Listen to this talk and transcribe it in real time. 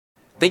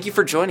Thank you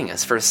for joining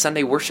us for a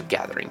Sunday worship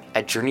gathering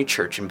at Journey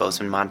Church in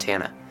Bozeman,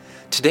 Montana.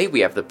 Today we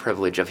have the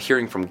privilege of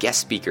hearing from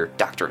guest speaker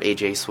Dr.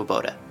 A.J.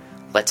 Swoboda.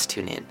 Let's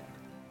tune in.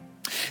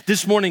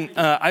 This morning,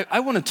 I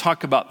want to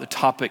talk about the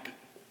topic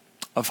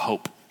of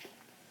hope.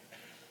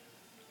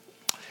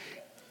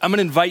 I'm going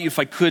to invite you, if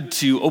I could,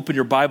 to open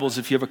your Bibles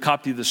if you have a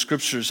copy of the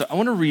scriptures. I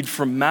want to read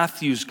from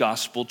Matthew's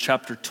Gospel,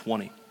 chapter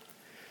 20.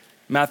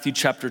 Matthew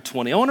chapter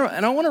 20. I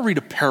want to read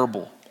a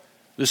parable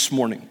this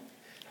morning.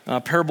 A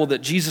parable that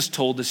Jesus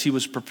told as he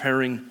was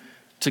preparing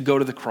to go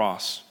to the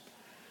cross.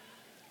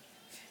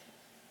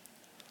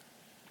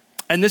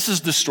 And this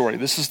is the story.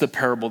 This is the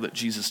parable that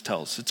Jesus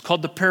tells. It's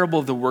called the parable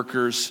of the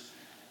workers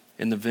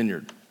in the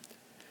vineyard.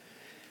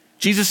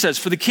 Jesus says,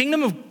 "For the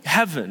kingdom of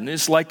heaven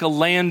is like a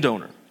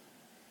landowner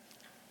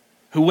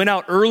who went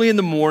out early in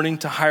the morning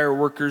to hire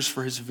workers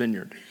for his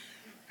vineyard.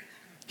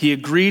 He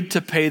agreed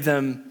to pay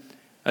them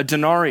a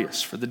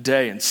denarius for the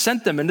day and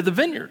sent them into the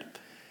vineyard.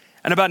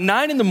 And about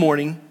 9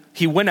 a.m,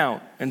 he went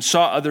out and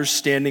saw others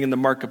standing in the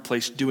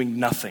marketplace doing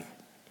nothing.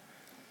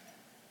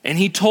 And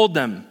he told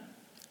them,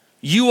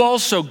 'You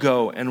also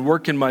go and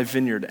work in my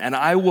vineyard, and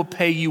I will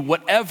pay you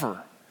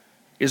whatever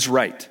is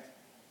right.'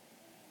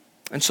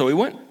 And so he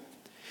went.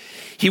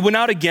 He went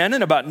out again,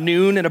 and about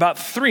noon and about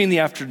 3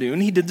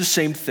 p.m, he did the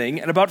same thing.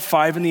 And about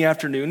 5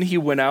 p.m, he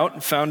went out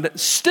and found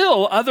that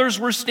still others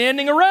were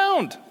standing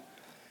around.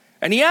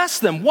 And he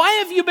asked them, 'Why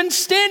have you been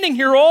standing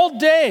here all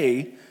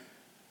day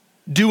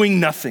doing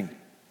nothing?'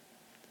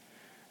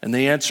 And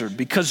they answered,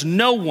 'Because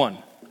no one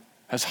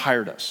has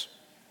hired us.'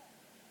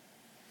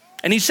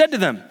 And he said to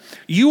them,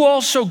 'You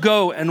also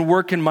go and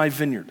work in my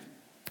vineyard.'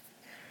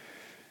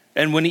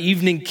 And when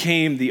evening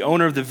came, the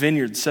owner of the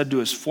vineyard said to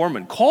his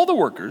foreman, 'Call the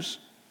workers,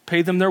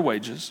 pay them their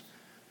wages,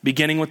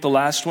 beginning with the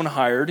last one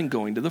hired and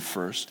going to the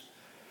first.'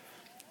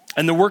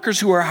 And the workers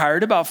who were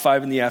hired about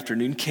 5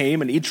 p.m.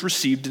 came and each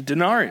received a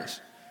denarius.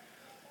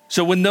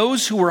 So when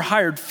those who were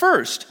hired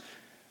first,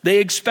 they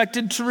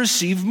expected to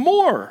receive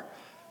more,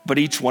 but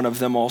each one of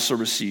them also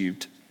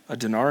received a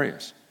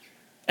denarius.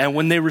 And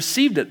when they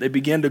received it, they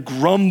began to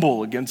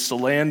grumble against the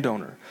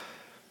landowner.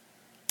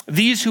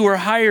 'These who were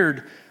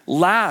hired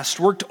last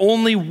worked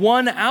only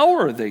 1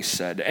 hour,' they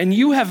said, 'and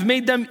you have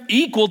made them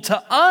equal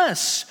to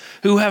us,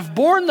 who have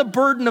borne the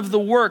burden of the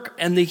work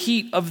and the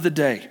heat of the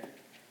day.'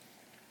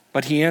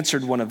 But he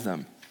answered one of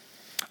them,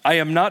 'I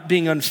am not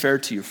being unfair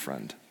to you,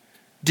 friend.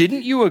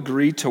 Didn't you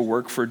agree to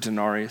work for a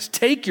denarius?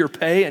 Take your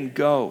pay and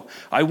go.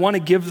 I want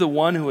to give the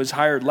one who was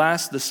hired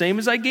last the same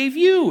as I gave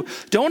you.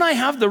 Don't I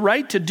have the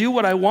right to do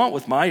what I want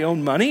with my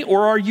own money?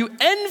 Or are you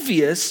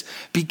envious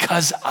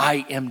because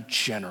I am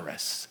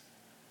generous?'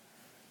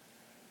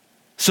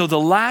 So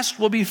the last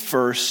will be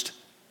first,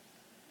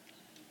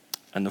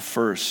 and the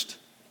first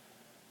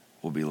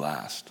will be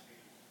last."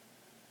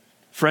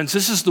 Friends,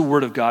 this is the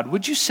word of God.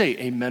 Would you say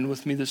amen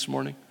with me this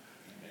morning?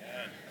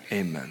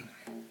 Amen.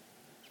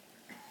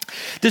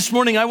 This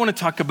morning, I want to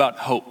talk about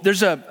hope.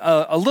 There's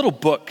a little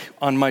book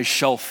on my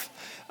shelf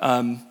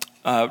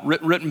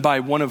written by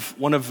one of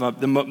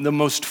the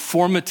most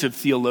formative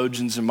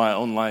theologians in my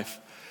own life.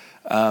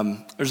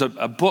 There's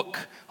a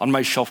book on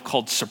my shelf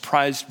called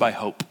Surprised by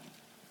Hope.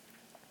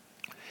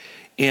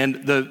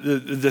 And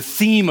the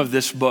theme of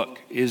this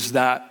book is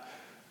that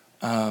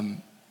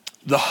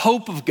the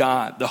hope of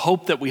God, the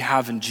hope that we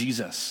have in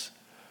Jesus,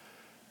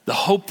 the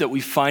hope that we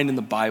find in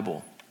the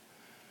Bible,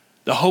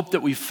 the hope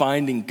that we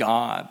find in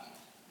God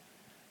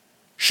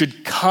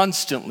should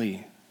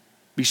constantly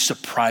be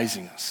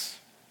surprising us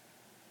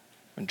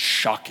and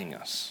shocking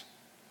us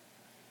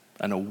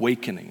and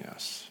awakening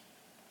us.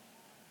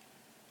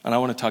 And I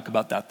want to talk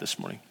about that this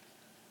morning,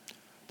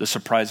 the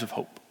surprise of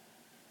hope.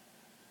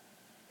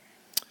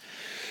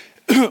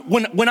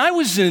 When I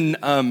was in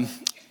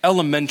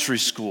elementary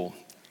school,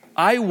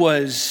 I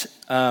was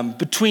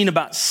between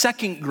about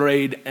 2nd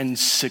grade and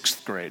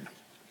 6th grade,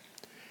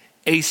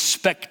 a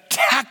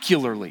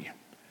spectacularly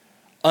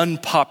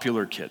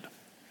unpopular kid.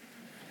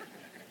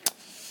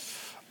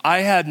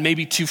 I had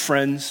maybe 2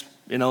 friends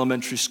in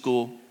elementary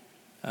school.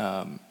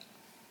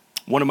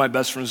 One of my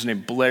best friends was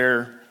named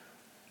Blair.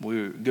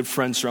 We were good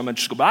friends through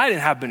elementary school, but I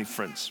didn't have many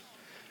friends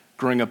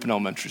growing up in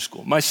elementary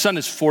school. My son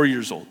is 4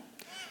 years old.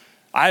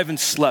 I haven't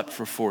slept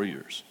for 4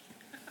 years.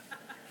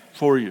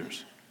 4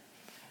 years.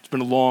 It's been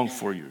a long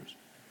 4 years.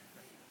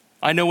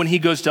 I know when he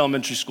goes to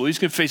elementary school, he's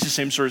going to face the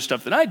same sort of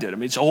stuff that I did. I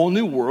mean, it's a whole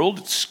new world.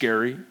 It's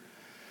scary.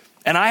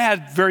 And I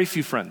had very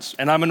few friends,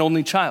 and I'm an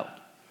only child,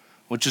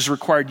 which has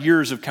required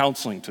years of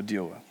counseling to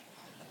deal with.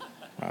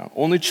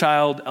 Only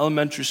child,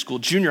 elementary school,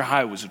 junior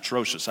high was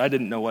atrocious. I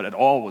didn't know what at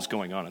all was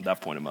going on at that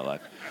point in my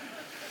life.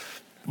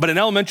 But in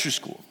elementary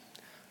school,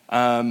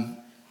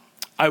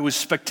 I was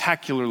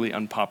spectacularly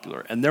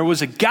unpopular. And there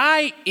was a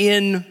guy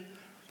in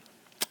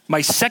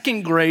my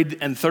 2nd grade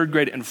and 3rd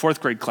grade and 4th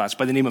grade class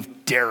by the name of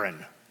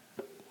Darren.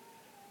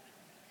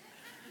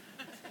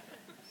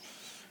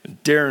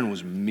 And Darren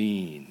was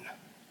mean.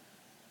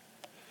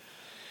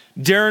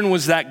 Darren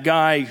was that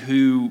guy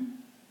who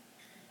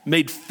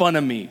made fun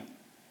of me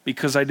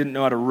because I didn't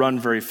know how to run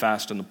very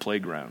fast on the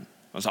playground.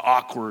 I was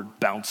awkward,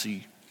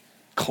 bouncy,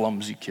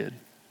 Clumsy kid.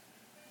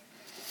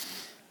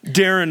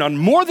 Darren, on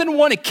more than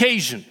one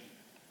occasion,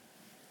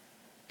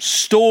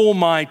 stole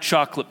my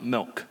chocolate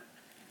milk.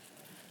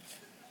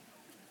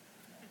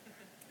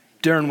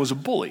 Darren was a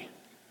bully.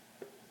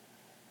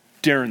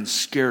 Darren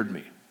scared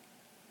me.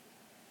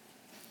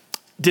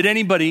 Did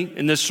anybody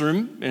in this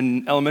room,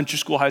 in elementary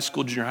school, high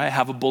school, junior high,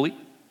 have a bully?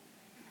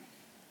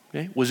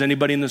 Okay. Was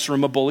anybody in this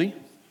room a bully?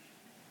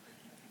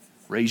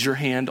 Raise your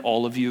hand,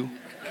 all of you.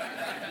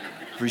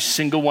 Every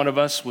single one of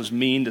us was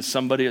mean to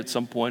somebody at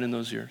some point in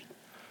those years.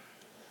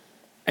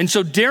 And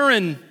so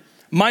Darren,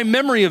 my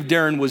memory of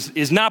Darren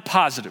is not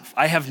positive.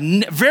 I have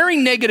very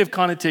negative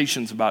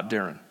connotations about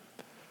Darren.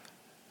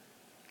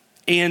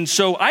 And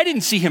so I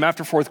didn't see him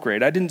after fourth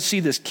grade. I didn't see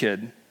this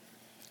kid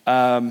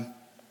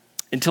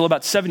until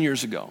about 7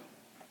 years ago.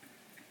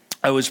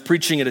 I was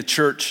preaching at a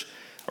church,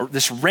 or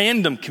this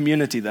random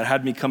community that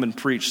had me come and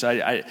preach.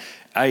 So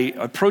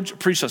I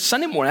preached a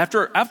Sunday morning.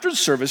 After the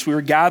service, we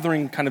were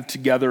gathering kind of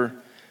together.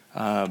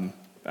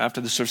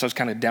 After the service, I was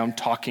kind of down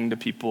talking to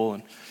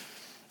people.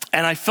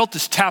 And I felt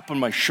this tap on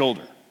my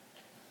shoulder.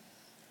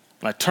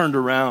 And I turned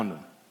around,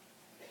 and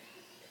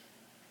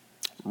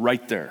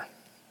right there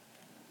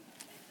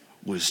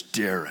was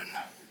Darren.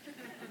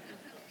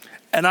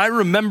 And I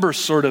remember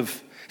sort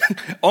of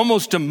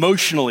almost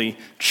emotionally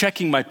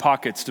checking my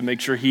pockets to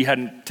make sure he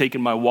hadn't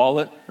taken my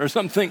wallet or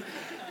something.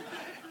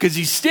 Because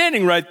he's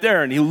standing right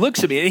there and he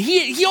looks at me and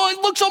he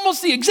looks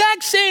almost the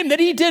exact same that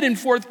he did in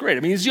fourth grade. I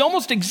mean, he's the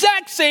almost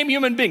exact same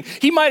human being.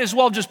 He might as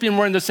well just been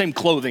wearing the same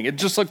clothing. It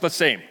just looked the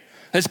same.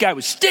 This guy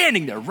was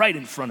standing there right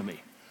in front of me.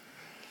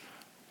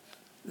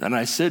 And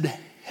I said,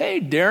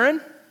 "Hey,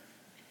 Darren,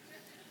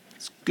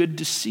 it's good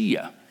to see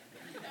you."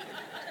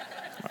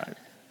 Right.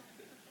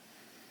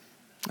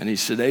 And he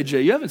said,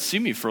 "AJ, you haven't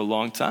seen me for a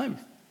long time."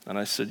 And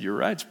I said, "You're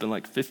right. It's been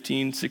like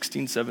 15,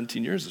 16,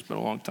 17 years. It's been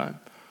a long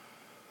time."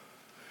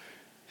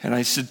 And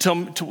I said, "Tell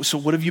me, so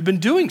what have you been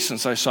doing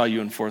since I saw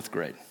you in fourth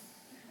grade?"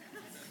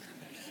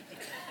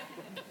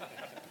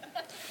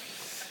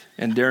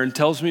 And Darren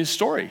tells me a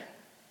story.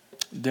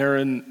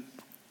 Darren,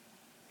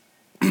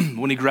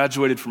 when he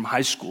graduated from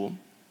high school,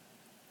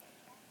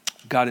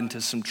 got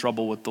into some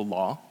trouble with the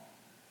law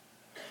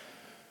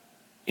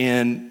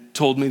and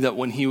told me that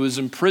when he was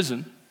in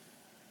prison,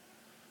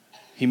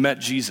 he met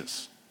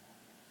Jesus.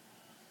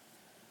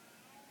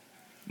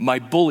 My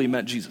bully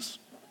met Jesus.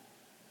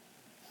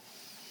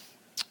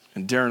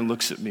 And Darren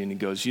looks at me and he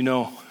goes, "You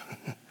know,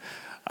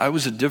 I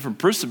was a different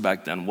person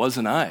back then,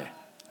 wasn't I?"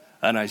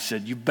 And I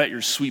said, "You bet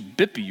your sweet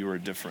bippy you were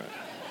different."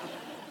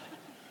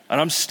 And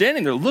I'm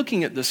standing there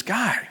looking at this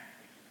guy.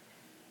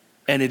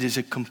 And it is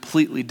a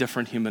completely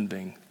different human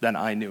being than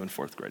I knew in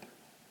fourth grade.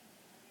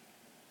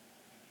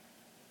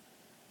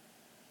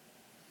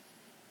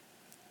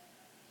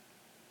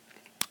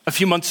 A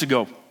few months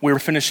ago, we were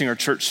finishing our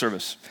church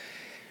service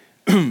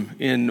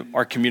in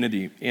our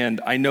community, and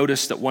I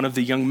noticed that one of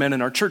the young men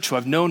in our church who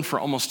I've known for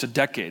almost a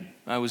decade,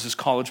 I was his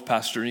college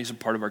pastor, and he's a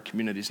part of our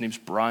community, his name's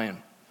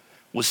Brian,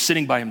 was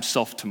sitting by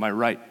himself to my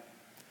right.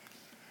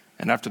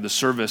 And after the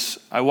service,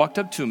 I walked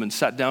up to him and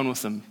sat down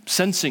with him,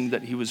 sensing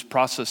that he was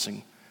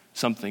processing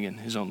something in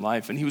his own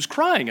life. And he was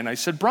crying, and I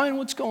said, "Brian,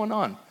 what's going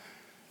on?"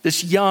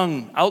 This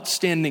young,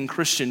 outstanding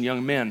Christian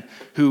young man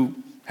who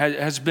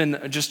has been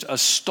just a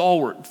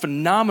stalwart,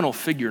 phenomenal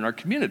figure in our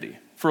community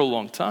for a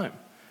long time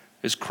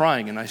is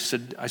crying. And I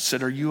said,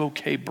 "Are you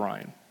okay,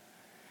 Brian?"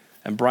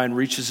 And Brian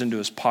reaches into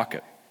his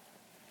pocket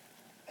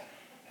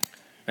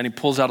and he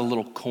pulls out a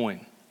little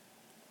coin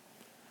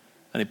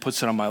and he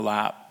puts it on my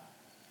lap.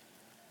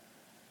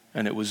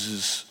 And it was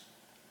his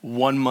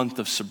 1 month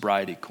of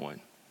sobriety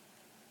coin.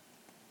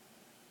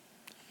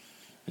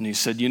 And he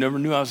said, "You never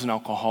knew I was an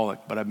alcoholic,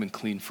 but I've been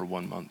clean for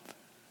 1 month."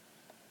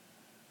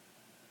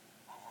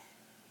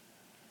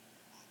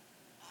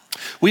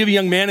 We have a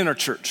young man in our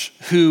church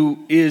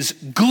who is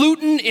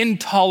gluten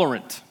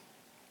intolerant.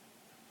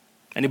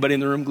 Anybody in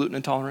the room gluten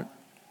intolerant?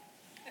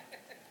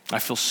 I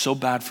feel so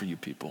bad for you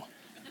people.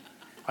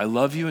 I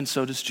love you and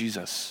so does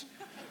Jesus.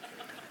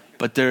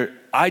 But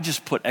I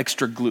just put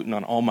extra gluten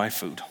on all my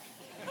food.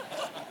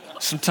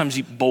 Sometimes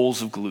eat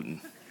bowls of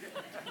gluten.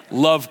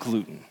 Love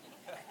gluten.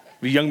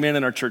 We have a young man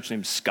in our church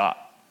named Scott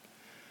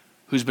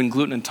who's been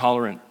gluten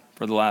intolerant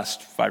for the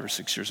last 5 or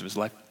 6 years of his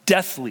life.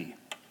 Deathly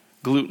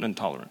gluten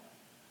intolerant.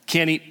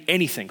 Can't eat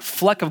anything,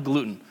 fleck of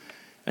gluten,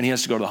 and he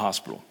has to go to the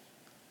hospital.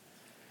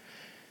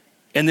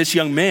 And this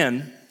young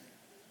man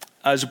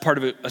is a part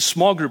of a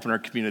small group in our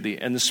community,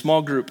 and the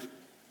small group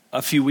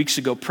a few weeks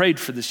ago prayed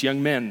for this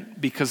young man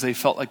because they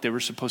felt like they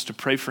were supposed to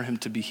pray for him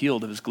to be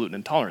healed of his gluten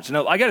intolerance.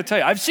 Now, I got to tell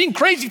you, I've seen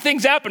crazy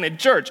things happen in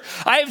church.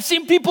 I have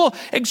seen people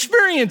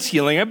experience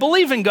healing. I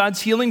believe in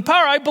God's healing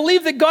power. I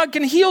believe that God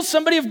can heal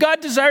somebody if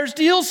God desires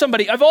to heal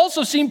somebody. I've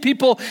also seen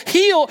people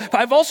heal.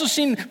 I've also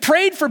seen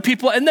prayed for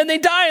people and then they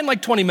die in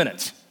like 20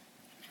 minutes.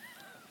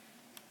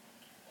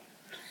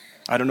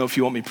 I don't know if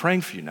you want me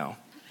praying for you now.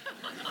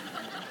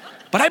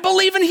 But I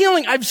believe in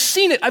healing. I've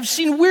seen it. I've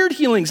seen weird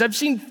healings. I've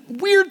seen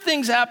weird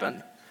things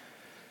happen.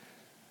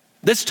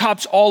 This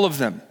tops all of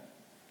them.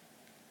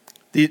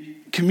 The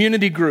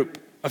community group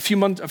a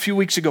few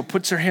weeks ago,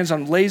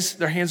 lays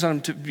their hands on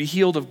him to be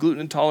healed of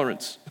gluten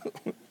intolerance.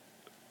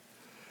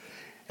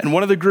 And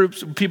one of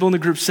the people in the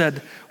group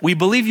said, "We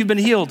believe you've been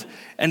healed."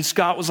 And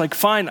Scott was like,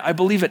 "Fine, I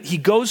believe it." He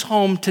goes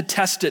home to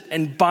test it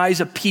and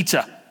buys a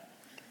pizza.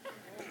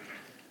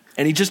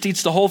 And he just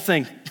eats the whole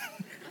thing.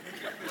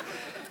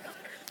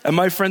 And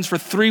my friends, for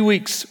 3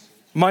 weeks,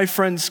 my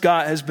friend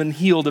Scott has been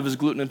healed of his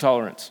gluten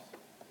intolerance.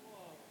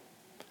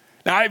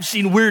 Now, I've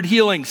seen weird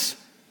healings,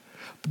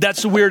 but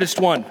that's the weirdest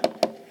one.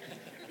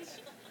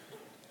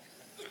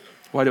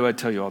 Why do I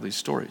tell you all these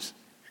stories?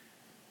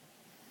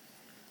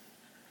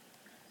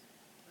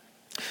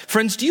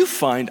 Friends, do you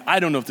find, I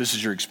don't know if this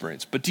is your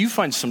experience, but do you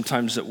find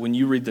sometimes that when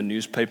you read the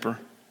newspaper,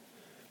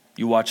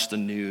 you watch the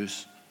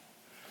news,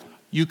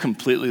 you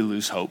completely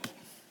lose hope?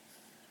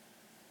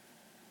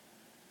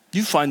 Do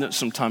you find that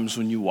sometimes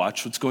when you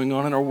watch what's going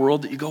on in our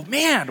world that you go,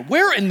 man,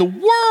 where in the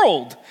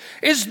world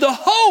is the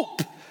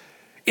hope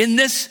in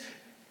this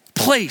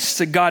place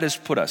that God has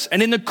put us?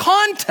 And in the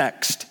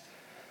context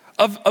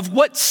of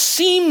what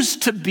seems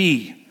to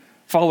be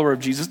follower of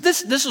Jesus,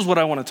 this is what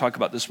I want to talk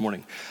about this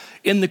morning.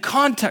 In the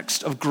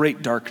context of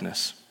great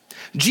darkness,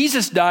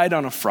 Jesus died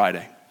on a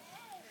Friday.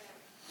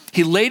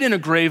 He laid in a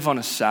grave on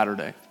a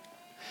Saturday.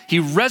 He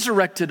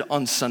resurrected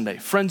on Sunday.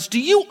 Friends, do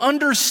you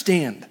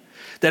understand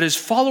that as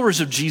followers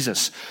of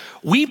Jesus,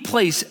 we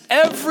place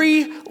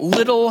every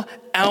little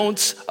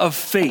ounce of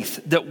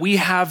faith that we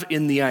have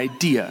in the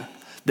idea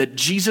that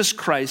Jesus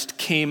Christ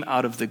came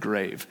out of the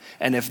grave?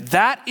 And if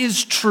that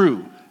is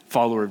true,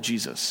 follower of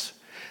Jesus,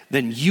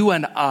 then you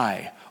and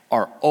I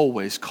are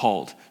always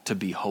called to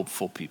be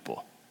hopeful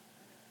people.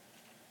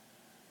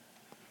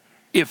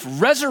 If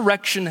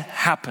resurrection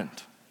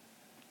happened,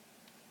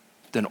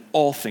 then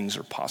all things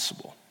are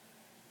possible.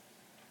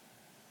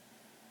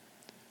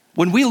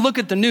 When we look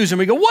at the news and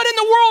we go, what in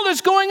the world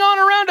is going on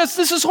around us?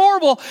 This is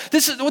horrible.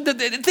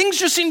 Things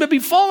just seem to be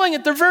falling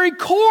at their very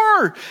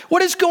core.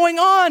 What is going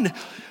on?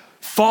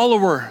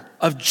 Follower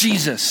of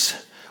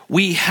Jesus,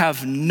 we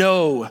have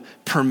no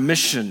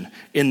permission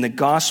in the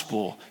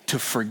gospel to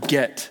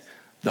forget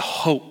the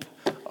hope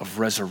of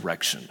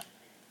resurrection.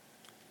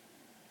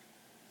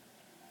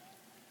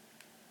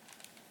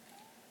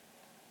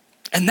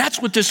 And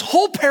that's what this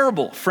whole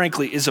parable,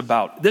 frankly, is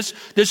about.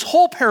 This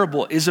whole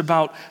parable is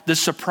about the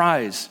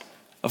surprise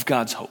of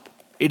God's hope.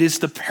 It is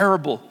the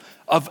parable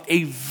of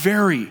a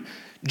very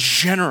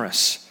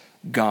generous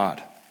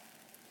God.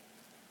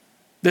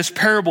 This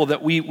parable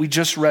that we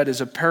just read is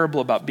a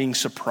parable about being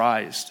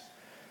surprised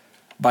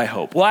by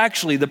hope. Well,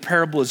 actually, the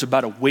parable is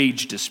about a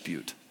wage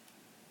dispute.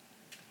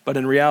 But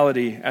in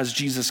reality, as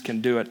Jesus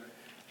can do it,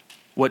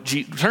 what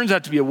turns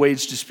out to be a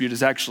wage dispute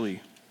is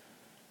actually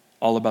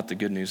all about the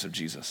good news of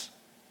Jesus.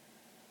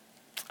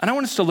 And I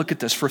want us to look at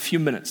this for a few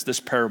minutes, this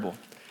parable,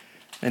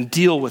 and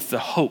deal with the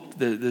hope,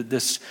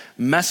 this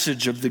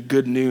message of the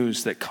good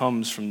news that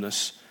comes from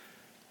this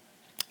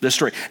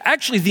story.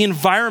 Actually, the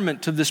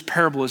environment of this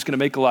parable is going to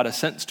make a lot of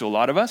sense to a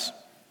lot of us,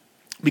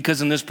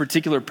 because in this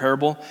particular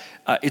parable,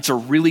 it's a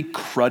really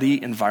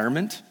cruddy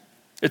environment.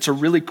 It's a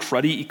really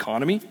cruddy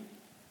economy.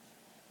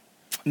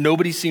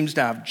 Nobody seems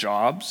to have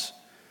jobs.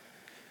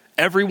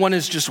 Everyone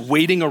is just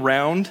waiting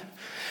around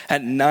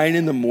at 9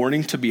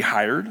 a.m. to be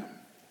hired.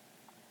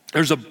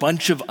 There's a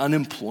bunch of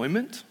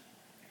unemployment.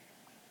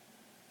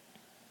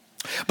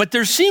 But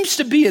there seems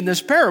to be in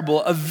this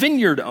parable a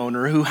vineyard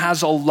owner who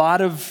has a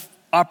lot of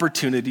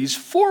opportunities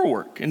for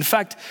work. In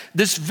fact,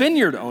 this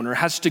vineyard owner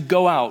has to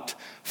go out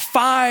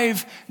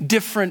 5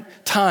 different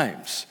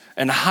times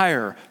and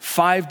hire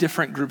 5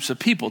 different groups of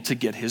people to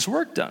get his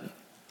work done.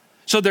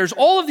 So there's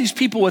all of these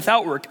people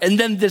without work, and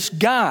then this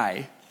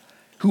guy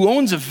who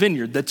owns a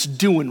vineyard that's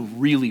doing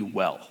really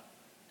well.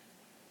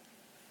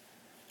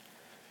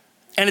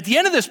 And at the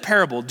end of this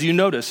parable, do you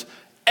notice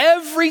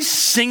every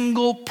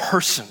single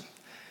person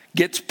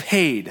gets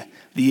paid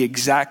the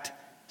exact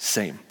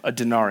same, a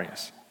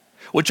denarius,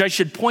 which I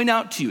should point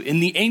out to you, in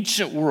the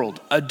ancient world,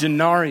 a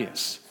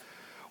denarius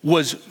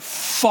was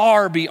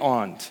far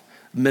beyond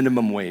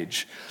minimum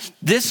wage.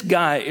 This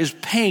guy is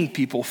paying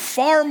people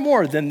far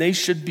more than they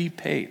should be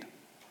paid.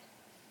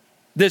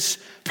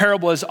 This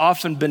parable has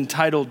often been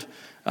titled,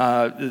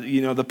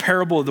 the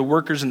parable of the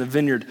workers in the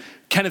vineyard.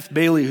 Kenneth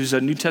Bailey, who's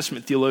a New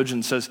Testament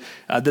theologian, says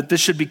that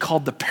this should be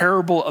called the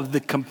parable of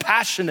the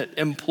compassionate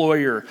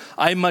employer.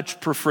 I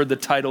much prefer the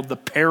title, the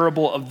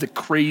parable of the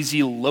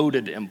crazy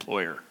loaded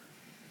employer,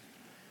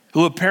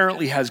 who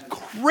apparently has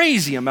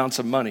crazy amounts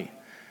of money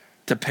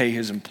to pay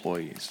his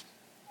employees.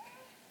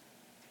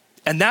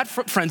 And that,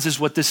 friends, is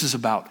what this is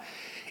about.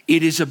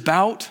 It is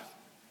about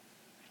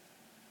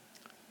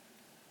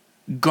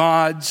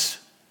God's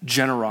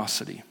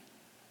generosity.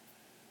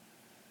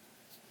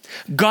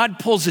 God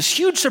pulls this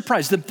huge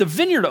surprise that the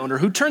vineyard owner,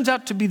 who turns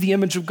out to be the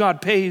image of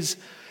God, pays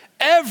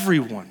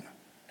everyone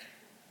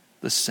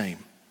the same.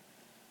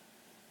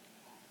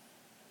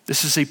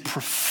 This is a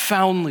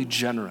profoundly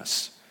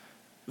generous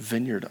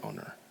vineyard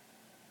owner.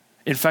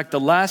 In fact, the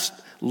last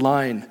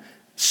line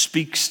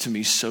speaks to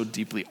me so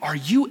deeply. Are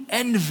you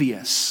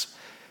envious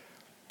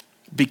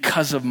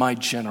because of my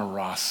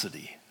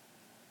generosity?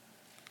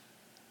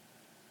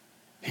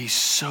 He's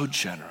so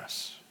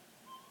generous.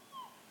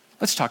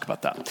 Let's talk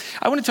about that.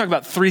 I want to talk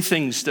about three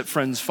things that,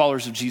 friends,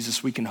 followers of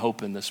Jesus, we can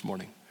hope in this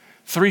morning.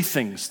 Three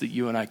things that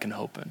you and I can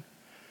hope in.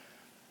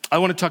 I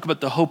want to talk about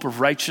the hope of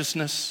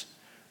righteousness,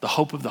 the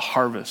hope of the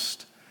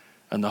harvest,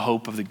 and the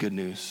hope of the good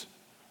news,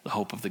 the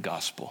hope of the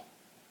gospel.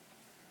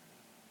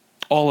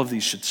 All of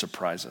these should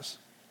surprise us.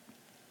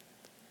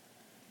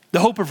 The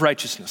hope of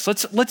righteousness.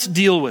 Let's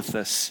deal with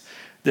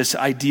this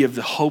idea of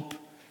the hope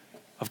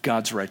of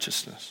God's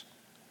righteousness.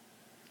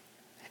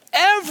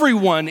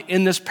 Everyone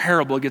in this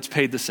parable gets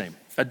paid the same,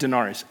 a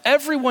denarius.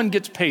 Everyone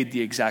gets paid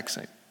the exact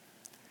same.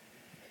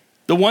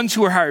 The ones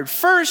who are hired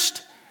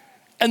first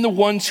and the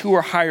ones who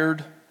are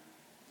hired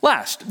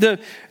last. There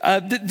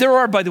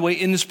are, by the way,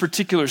 in this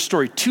particular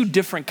story, two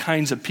different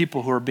kinds of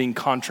people who are being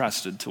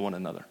contrasted to one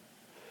another.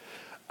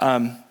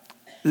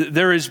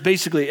 There is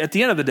basically, at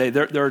the end of the day,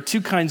 there are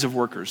two kinds of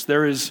workers.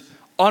 There is,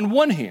 on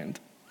one hand,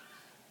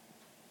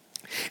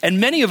 and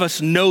many of us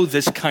know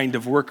this kind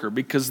of worker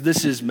because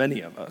this is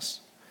many of us.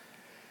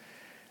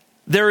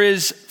 There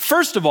is,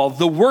 first of all,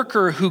 the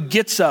worker who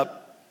gets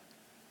up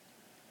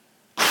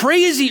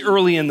crazy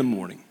early in the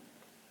morning.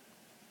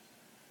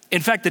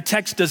 In fact, the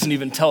text doesn't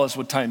even tell us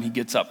what time he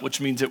gets up, which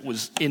means it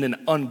was in an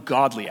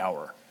ungodly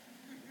hour.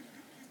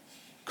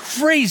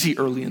 Crazy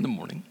early in the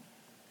morning.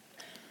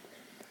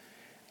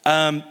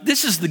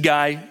 This is the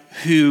guy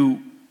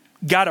who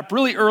got up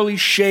really early,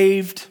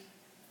 shaved.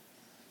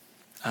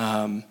 He's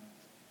on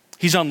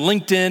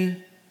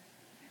LinkedIn,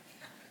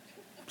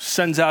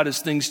 sends out his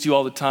things to you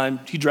all the time.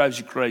 He drives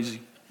you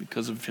crazy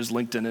because of his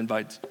LinkedIn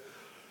invites.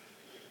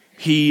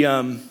 He's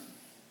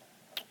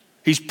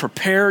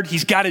prepared.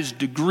 He's got his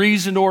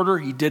degrees in order.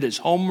 He did his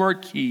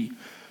homework. He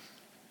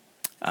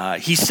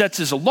sets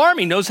his alarm.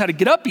 He knows how to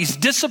get up. He's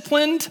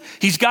disciplined.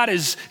 He's got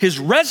his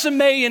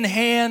resume in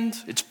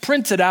hand. It's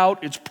printed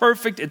out. It's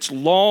perfect. It's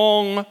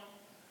long.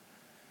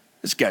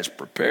 This guy's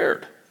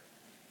prepared.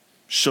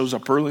 Shows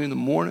up early in the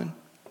morning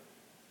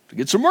to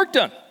get some work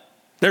done.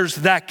 There's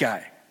that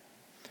guy.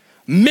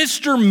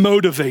 Mr.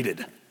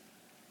 Motivated.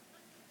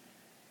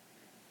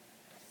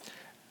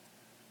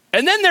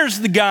 And then there's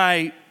the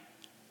guy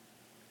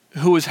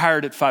who was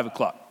hired at 5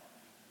 o'clock.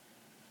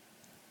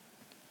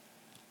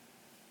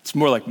 It's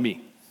more like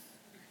me.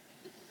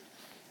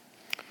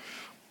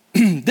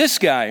 This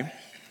guy,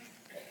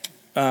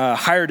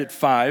 hired at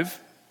 5,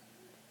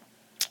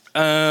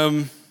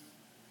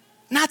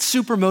 not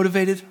super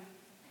motivated.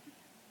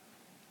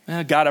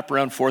 Got up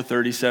around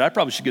 4:30, said, I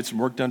probably should get some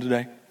work done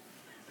today.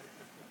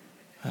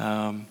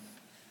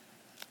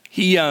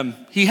 He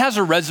has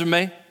a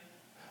resume,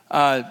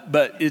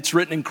 but it's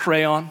written in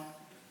crayon.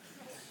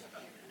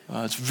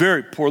 It's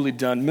very poorly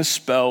done,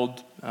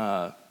 misspelled.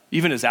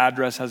 Even his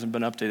address hasn't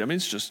been updated. I mean,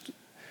 it's just,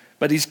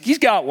 but he's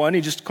got one.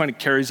 He just kind of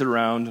carries it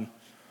around.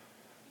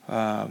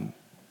 And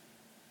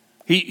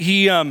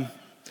he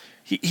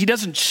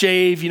doesn't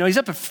shave. You know, he's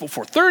up at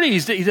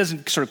 4:30. He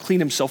doesn't sort of clean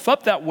himself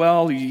up that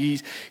well.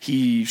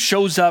 He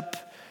shows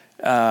up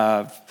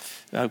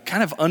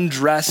kind of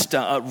undressed,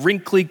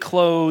 wrinkly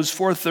clothes.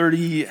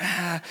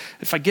 4:30.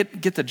 If I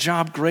get the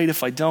job, great.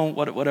 If I don't,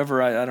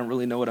 whatever. I don't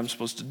really know what I'm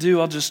supposed to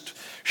do. I'll just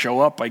show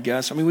up, I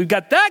guess. I mean, we've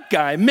got that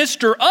guy,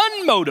 Mr.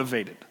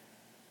 Unmotivated.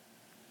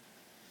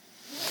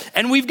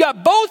 And we've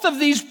got both of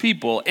these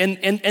people, and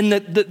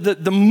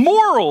the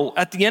moral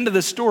at the end of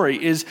the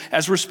story is,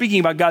 as we're speaking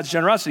about God's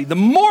generosity, the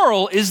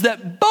moral is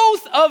that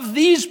both of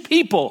these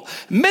people,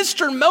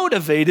 Mr.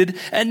 Motivated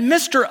and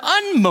Mr.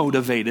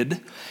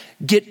 Unmotivated,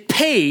 get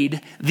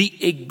paid the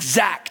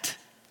exact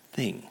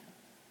thing.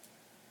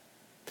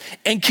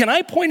 And can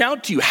I point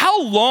out to you,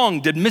 how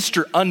long did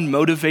Mr.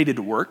 Unmotivated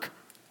work?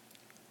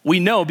 We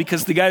know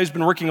because the guy who's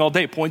been working all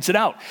day points it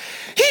out.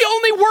 He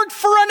only worked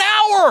for an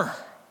hour.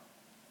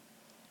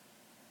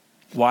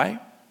 Why?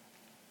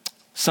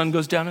 Sun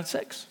goes down at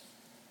 6.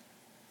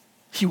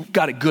 He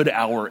got a good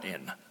hour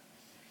in.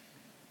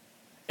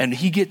 And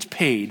he gets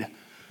paid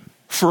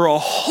for a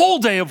whole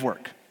day of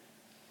work.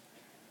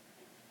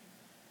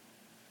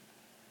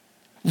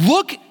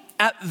 Look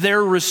at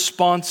their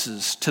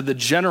responses to the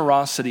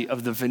generosity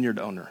of the vineyard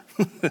owner.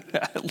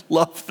 I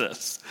love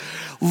this.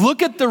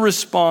 Look at the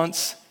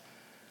response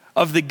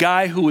of the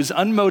guy who was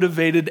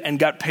unmotivated and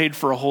got paid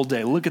for a whole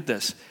day. Look at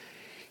this.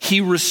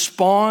 He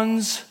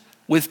responds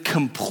with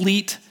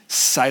complete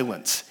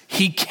silence.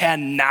 He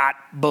cannot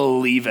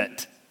believe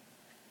it.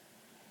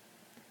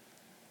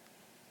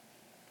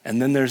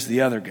 And then there's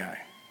the other guy.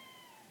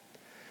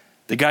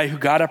 The guy who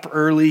got up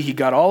early, he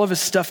got all of his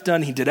stuff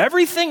done, he did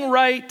everything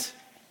right.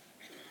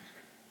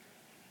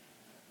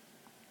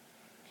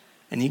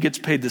 And he gets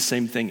paid the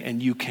same thing.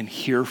 And you can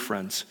hear,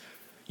 friends,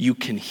 you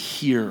can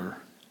hear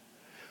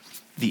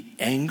the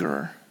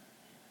anger,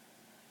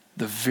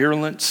 the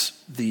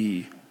virulence,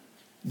 the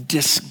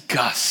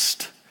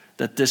disgust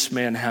that this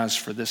man has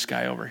for this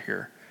guy over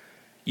here.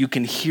 You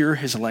can hear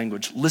his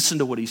language. Listen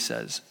to what he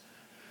says.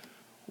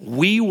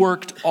 We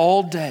worked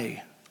all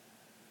day,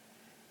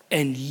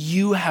 and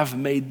you have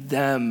made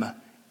them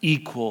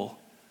equal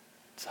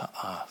to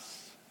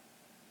us.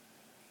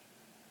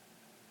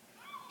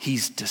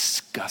 He's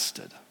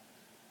disgusted.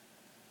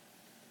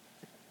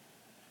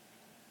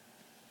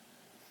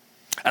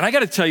 And I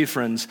got to tell you,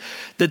 friends,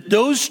 that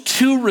those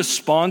two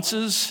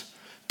responses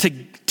to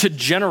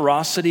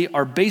generosity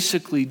are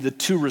basically the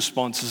two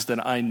responses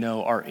that I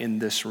know are in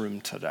this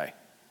room today.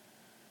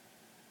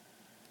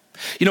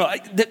 You know,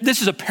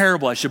 this is a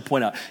parable, I should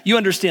point out. You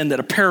understand that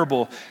a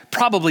parable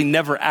probably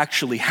never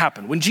actually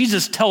happened. When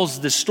Jesus tells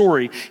this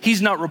story,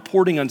 he's not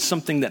reporting on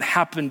something that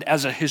happened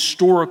as a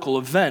historical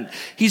event.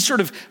 He's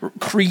sort of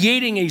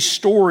creating a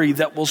story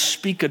that will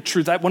speak a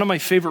truth. One of my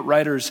favorite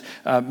writers,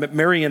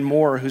 Marianne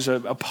Moore, who's a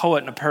poet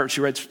and a parrot, she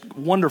writes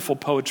wonderful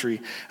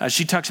poetry.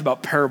 She talks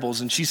about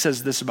parables, and she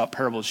says this about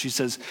parables. She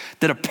says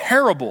that a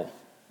parable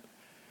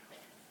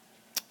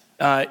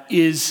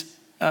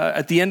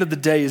at the end of the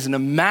day, is an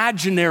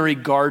imaginary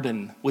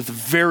garden with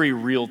very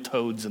real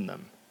toads in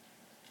them.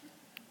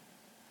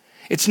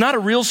 It's not a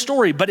real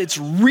story, but it's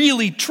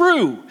really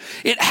true.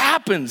 It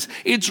happens.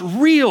 It's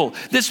real.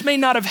 This may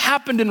not have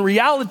happened in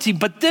reality,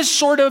 but this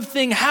sort of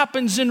thing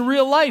happens in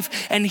real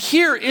life. And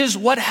here is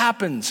what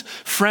happens.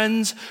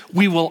 Friends,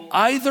 we will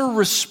either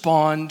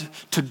respond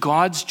to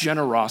God's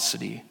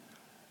generosity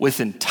with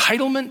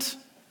entitlement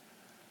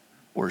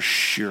or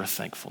sheer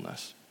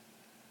thankfulness.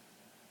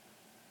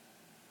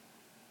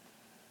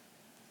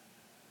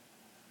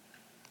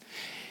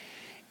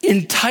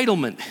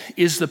 Entitlement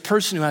is the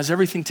person who has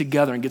everything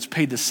together and gets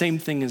paid the same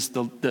thing as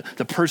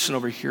the person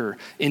over here.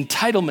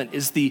 Entitlement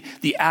is the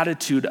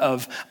attitude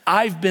of,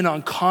 I've been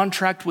on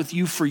contract with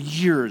you for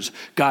years.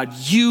 God,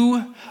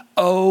 you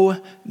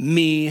owe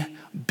me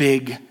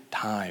big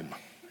time.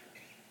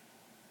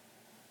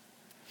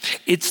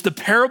 It's the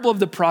parable of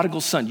the prodigal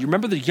son. You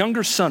remember the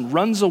younger son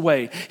runs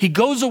away. He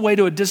goes away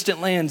to a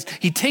distant land.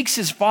 He takes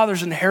his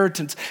father's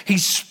inheritance. He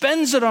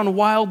spends it on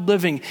wild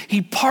living.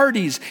 He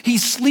parties. He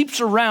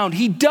sleeps around.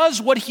 He does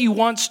what he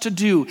wants to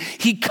do.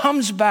 He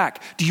comes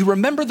back. Do you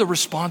remember the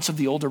response of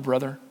the older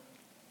brother?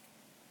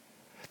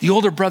 The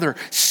older brother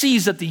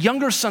sees that the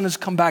younger son has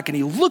come back, and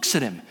he looks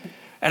at him,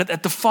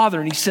 at the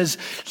father, and he says,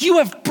 you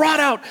have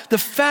brought out the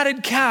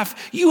fatted calf.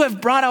 You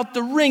have brought out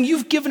the ring.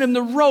 You've given him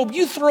the robe.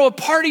 You throw a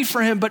party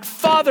for him. But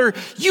Father,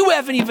 you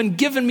haven't even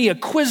given me a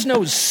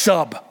Quiznos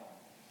sub.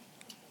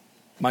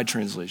 My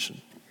translation.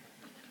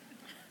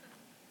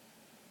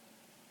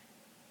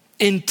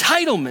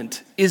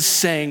 Entitlement is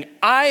saying,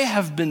 I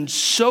have been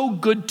so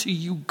good to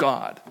you,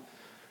 God.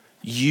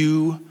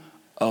 You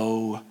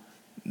owe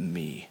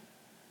me.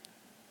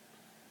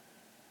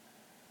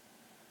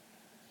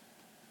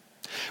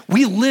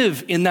 We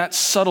live in that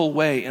subtle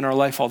way in our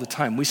life all the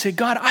time. We say,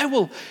 God,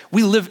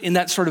 we live in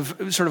that sort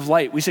of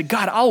light. We say,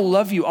 God, I'll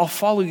love you. I'll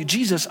follow you.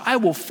 Jesus, I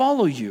will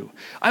follow you.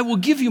 I will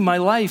give you my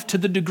life to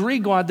the degree,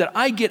 God, that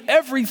I get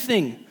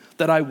everything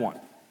that I want.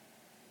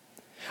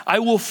 I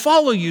will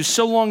follow you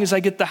so long as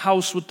I get the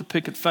house with the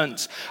picket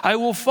fence. I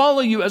will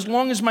follow you as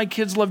long as my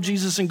kids love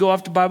Jesus and go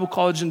off to Bible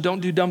college and don't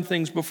do dumb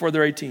things before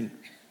they're 18.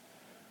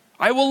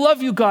 I will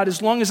love you, God,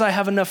 as long as I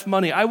have enough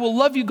money. I will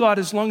love you, God,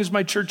 as long as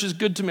my church is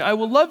good to me. I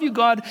will love you,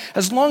 God,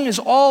 as long as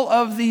all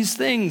of these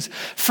things.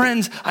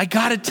 Friends, I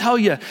got to tell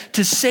you,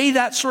 to say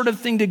that sort of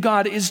thing to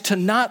God is to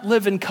not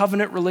live in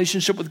covenant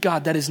relationship with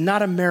God. That is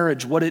not a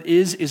marriage. What it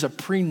is a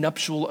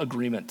prenuptial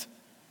agreement.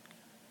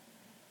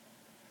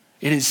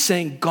 It is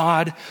saying,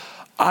 God,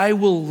 I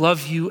will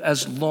love you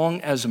as long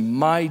as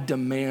my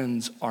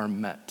demands are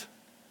met.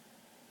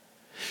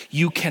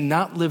 You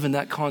cannot live in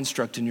that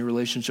construct in your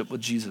relationship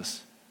with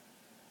Jesus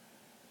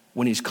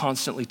when he's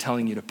constantly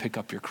telling you to pick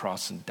up your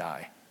cross and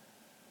die.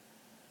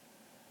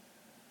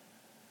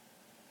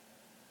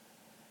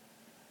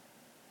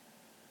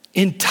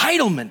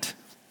 Entitlement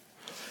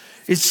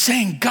is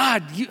saying,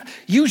 God,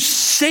 you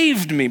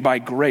saved me by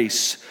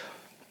grace,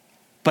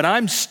 but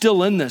I'm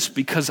still in this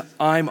because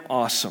I'm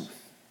awesome.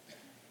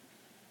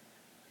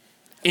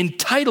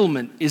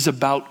 Entitlement is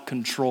about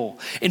control.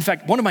 In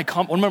fact, one of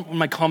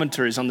my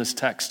commentaries on this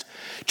text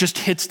just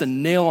hits the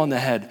nail on the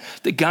head.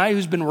 The guy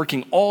who's been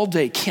working all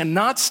day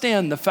cannot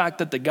stand the fact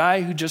that the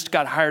guy who just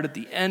got hired at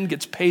the end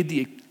gets paid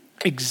the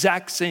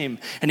exact same.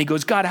 And he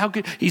goes,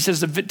 God, he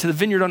says to the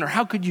vineyard owner,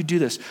 how could you do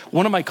this?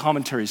 One of my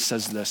commentaries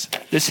says this.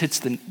 This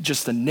hits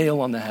just the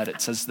nail on the head. It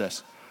says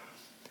this: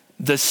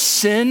 the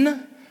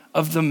sin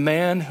of the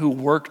man who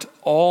worked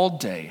all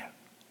day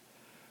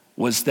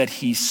was that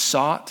he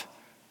sought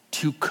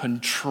to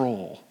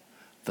control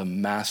the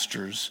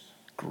master's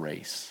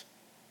grace.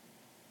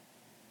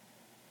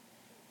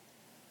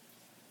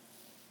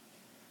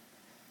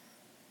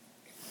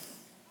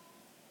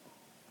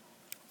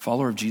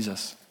 Follower of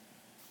Jesus,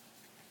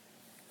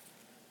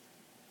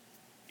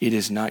 it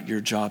is not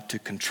your job to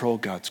control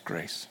God's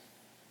grace.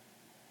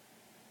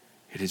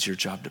 It is your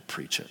job to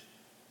preach it.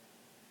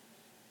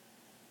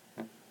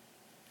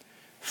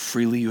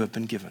 Freely you have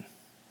been given.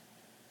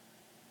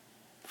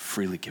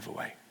 Freely give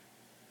away.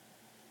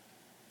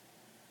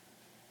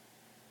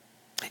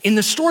 In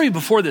the story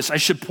before this, I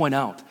should point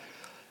out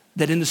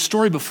that in the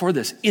story before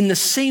this, in the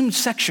same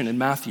section in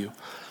Matthew,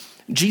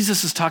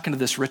 Jesus is talking to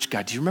this rich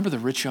guy. Do you remember the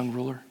rich young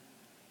ruler?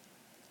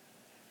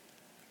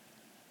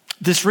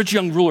 This rich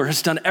young ruler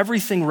has done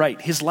everything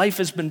right. His life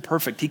has been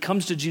perfect. He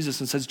comes to Jesus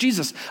and says,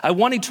 Jesus, I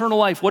want eternal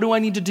life. What do I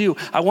need to do?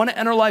 I want to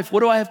enter life.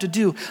 What do I have to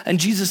do? And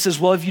Jesus says,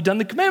 well, have you done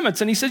the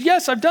commandments? And he says,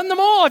 yes, I've done them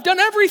all. I've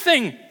done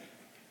everything.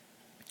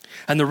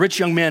 And the rich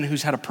young man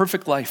who's had a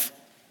perfect life,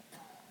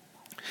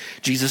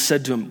 Jesus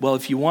said to him, well,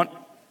 if you want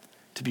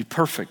to be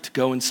perfect,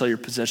 go and sell your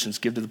possessions,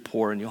 give to the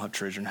poor, and you'll have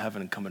treasure in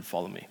heaven, and come and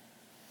follow me.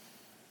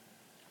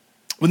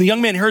 When the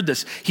young man heard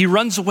this, he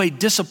runs away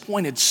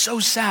disappointed, so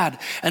sad.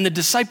 And the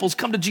disciples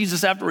come to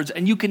Jesus afterwards,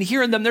 and you can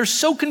hear them. They're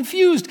so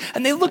confused.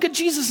 And they look at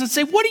Jesus and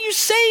say, what are you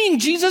saying,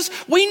 Jesus?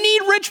 We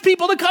need rich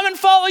people to come and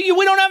follow you.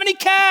 We don't have any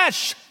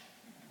cash.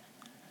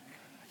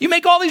 You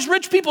make all these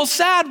rich people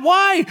sad.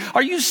 Why?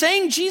 Are you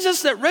saying,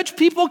 Jesus, that rich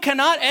people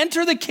cannot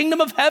enter the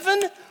kingdom of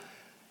heaven?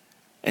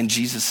 And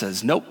Jesus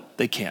says, nope,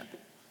 they can't.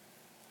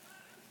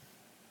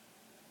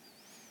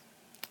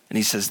 And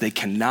he says, they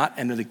cannot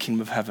enter the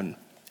kingdom of heaven.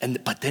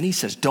 But then he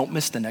says, don't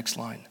miss the next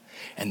line.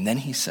 And then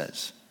he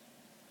says,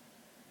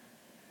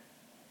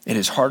 it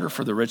is harder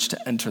for the rich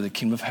to enter the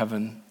kingdom of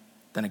heaven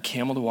than a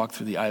camel to walk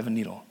through the eye of a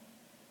needle.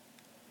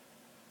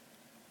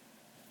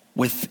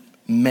 With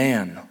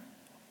man,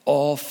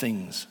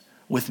 things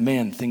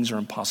are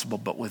impossible,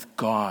 but with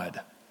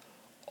God,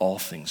 all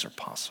things are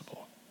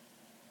possible.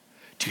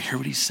 Do you hear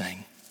what he's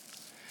saying?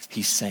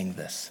 He's saying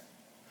this.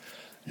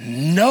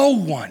 No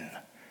one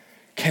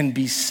can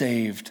be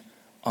saved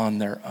on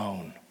their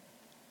own.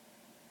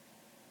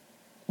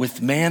 With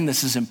man,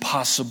 this is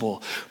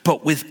impossible,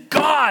 but with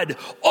God,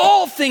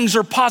 all things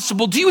are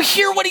possible. Do you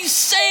hear what he's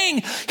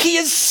saying? He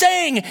is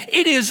saying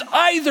it is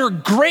either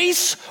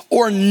grace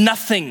or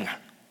nothing.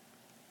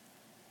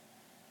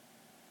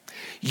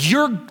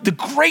 The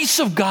grace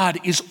of God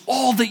is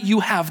all that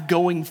you have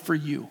going for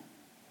you.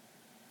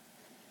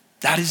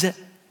 That is it.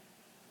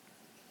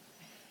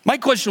 My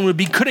question would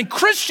be, could a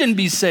Christian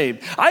be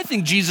saved? I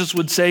think Jesus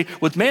would say,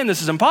 with man,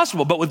 this is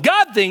impossible, but with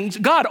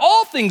God,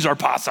 all things are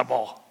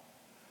possible.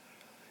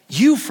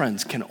 You,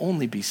 friends, can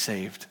only be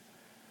saved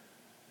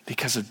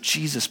because of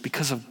Jesus,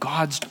 because of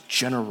God's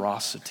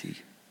generosity.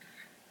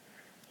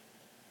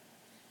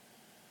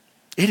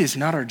 It is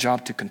not our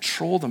job to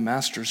control the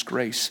Master's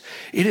grace.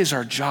 It is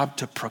our job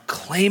to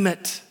proclaim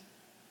it.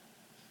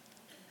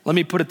 Let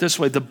me put it this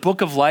way. The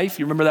book of life,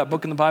 you remember that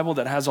book in the Bible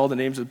that has all the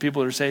names of the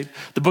people that are saved?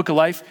 The book of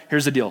life,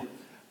 here's the deal.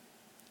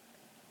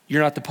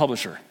 You're not the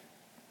publisher.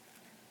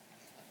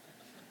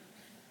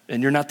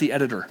 And you're not the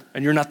editor.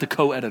 And you're not the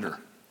co-editor.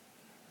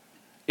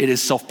 It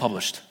is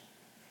self-published.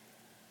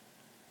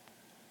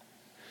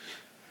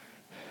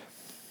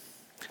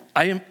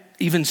 I am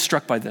even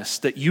struck by this,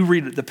 that you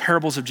read the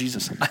parables of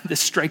Jesus. This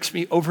strikes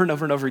me over and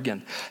over and over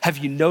again. Have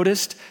you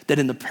noticed that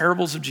in the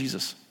parables of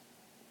Jesus,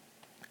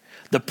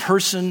 the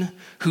person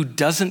who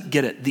doesn't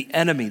get it, the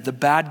enemy, the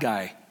bad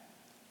guy,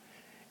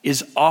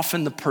 is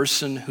often the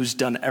person who's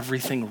done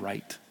everything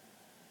right?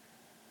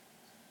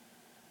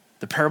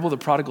 The parable of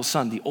the prodigal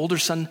son, the older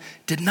son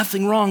did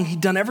nothing wrong.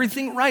 He'd done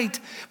everything right,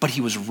 but he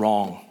was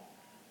wrong.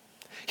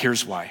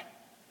 Here's why.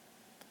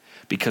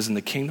 Because in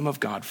the kingdom of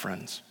God,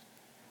 friends,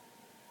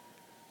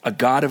 a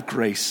God of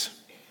grace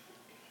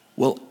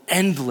will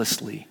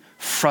endlessly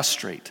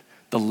frustrate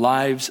the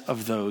lives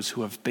of those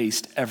who have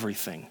based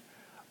everything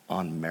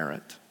on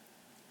merit.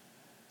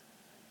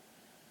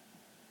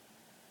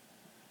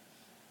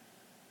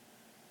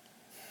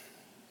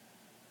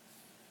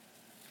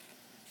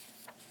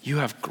 You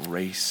have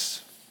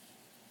grace.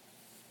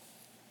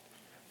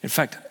 In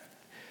fact,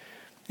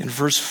 in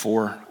verse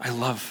 4, I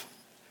love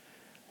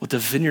what the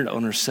vineyard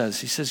owner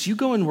says. He says, you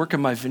go and work in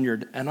my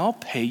vineyard and I'll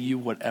pay you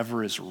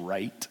whatever is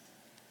right.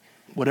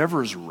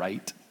 Whatever is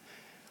right.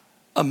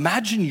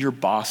 Imagine your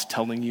boss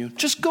telling you,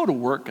 just go to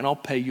work and I'll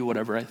pay you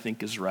whatever I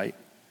think is right.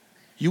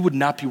 You would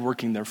not be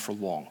working there for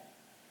long.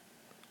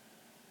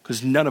 Because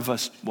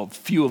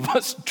few of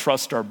us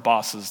trust our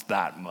bosses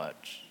that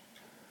much.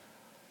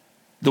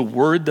 The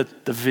word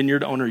that the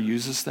vineyard owner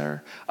uses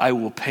there, I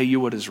will pay you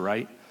what is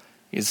right,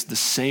 is the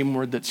same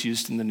word that's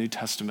used in the New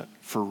Testament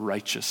for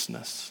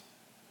righteousness.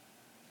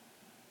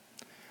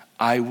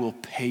 I will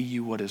pay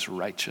you what is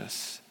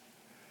righteous.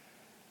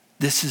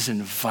 This is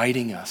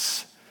inviting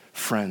us,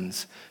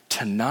 friends,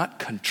 to not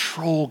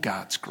control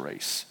God's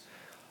grace,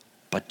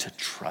 but to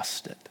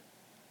trust it.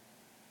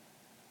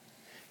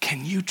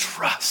 Can you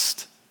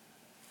trust?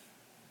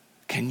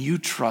 Can you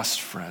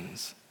trust,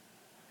 friends,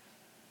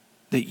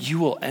 that you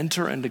will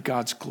enter into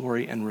God's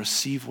glory and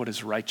receive what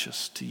is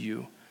righteous to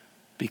you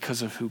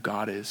because of who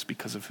God is,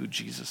 because of who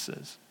Jesus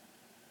is?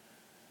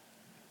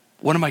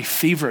 One of my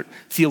favorite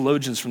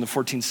theologians from the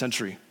 14th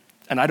century,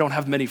 and I don't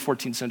have many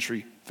 14th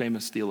century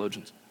famous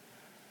theologians,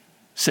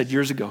 said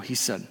years ago, he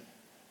said,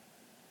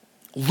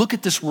 look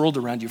at this world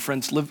around you,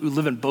 friends who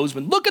live in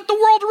Bozeman. Look at the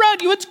world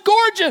around you. It's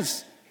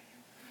gorgeous.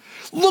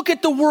 Look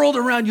at the world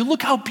around you.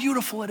 Look how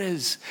beautiful it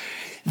is.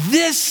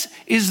 This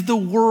is the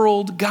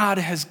world God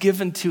has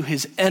given to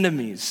his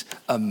enemies.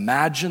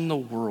 Imagine the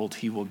world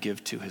he will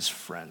give to his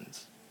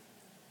friends.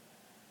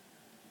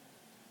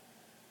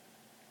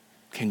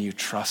 Can you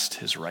trust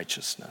his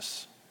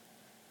righteousness?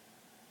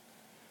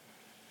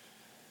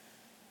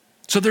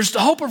 So there's the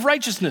hope of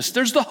righteousness.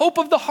 There's the hope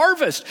of the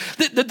harvest.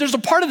 There's a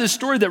part of this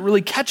story that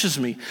really catches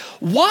me.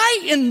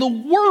 Why in the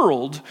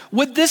world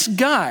would this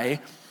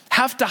guy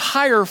have to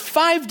hire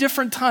 5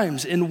 different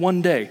times in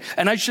one day?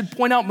 And I should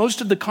point out, most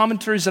of the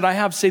commentaries that I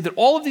have say that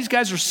all of these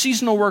guys are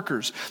seasonal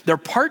workers. They're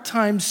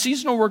part-time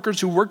seasonal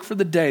workers who work for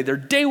the day. They're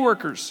day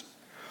workers.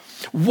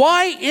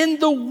 Why in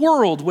the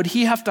world would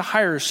he have to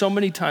hire so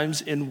many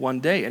times in one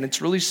day? And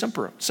it's really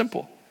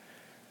simple.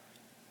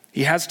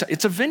 He has to,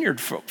 it's a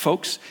vineyard,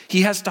 folks.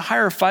 He has to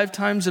hire 5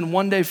 times in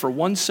one day for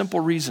one simple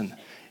reason.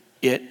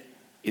 It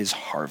is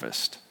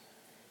harvest.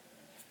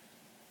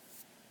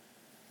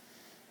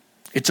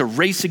 It's a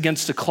race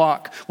against the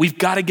clock. We've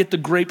got to get the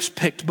grapes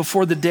picked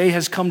before the day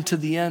has come to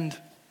the end.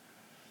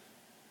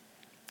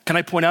 Can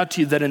I point out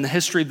to you that in the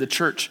history of the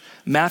church,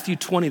 Matthew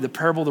 20, the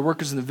parable of the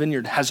workers in the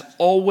vineyard, has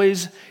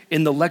always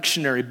in the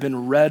lectionary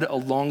been read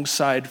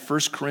alongside 1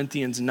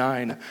 Corinthians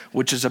 9,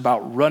 which is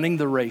about running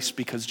the race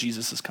because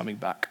Jesus is coming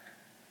back.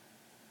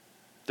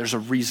 There's a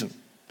reason.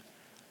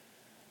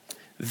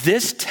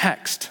 This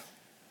text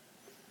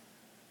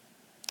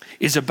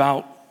is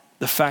about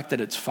the fact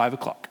that it's 5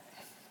 o'clock.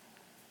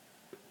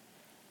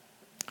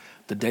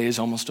 The day is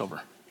almost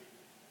over.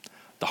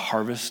 The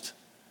harvest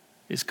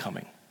is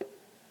coming.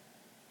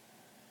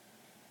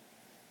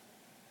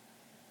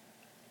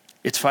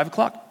 It's 5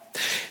 o'clock.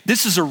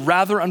 This is a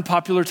rather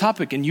unpopular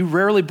topic, and you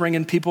rarely bring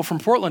in people from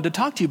Portland to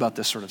talk to you about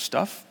this sort of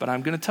stuff, but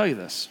I'm going to tell you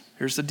this.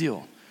 Here's the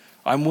deal.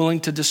 I'm willing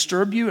to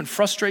disturb you and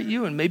frustrate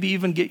you and maybe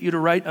even get you to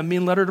write a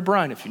mean letter to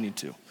Brian if you need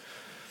to.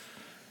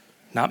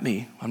 Not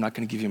me. I'm not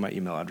going to give you my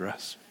email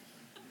address.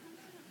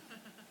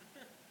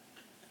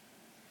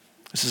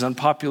 This is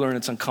unpopular and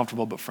it's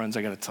uncomfortable, but friends,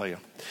 I got to tell you,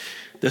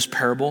 this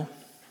parable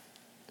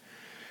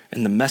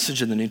and the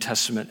message of the New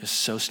Testament is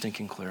so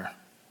stinking clear.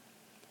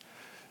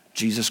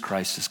 Jesus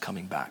Christ is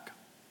coming back.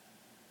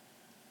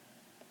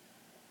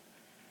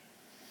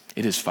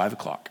 It is 5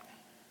 o'clock.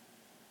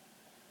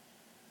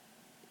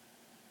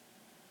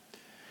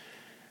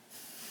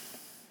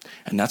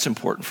 And that's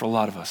important for a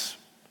lot of us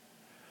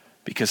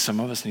because some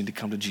of us need to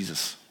come to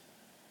Jesus.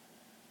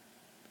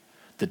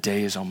 The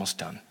day is almost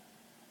done.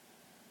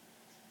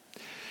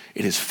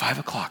 It is 5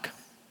 o'clock.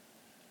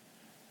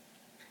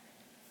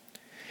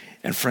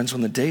 And friends,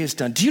 when the day is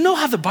done, do you know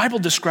how the Bible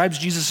describes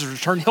Jesus'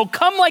 return? He'll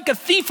come like a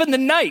thief in the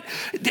night.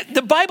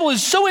 The Bible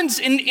is so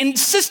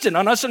insistent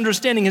on us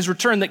understanding his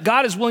return that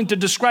God is willing to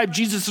describe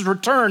Jesus'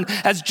 return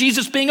as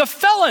Jesus being a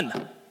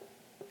felon.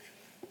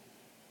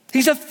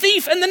 He's a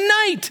thief in the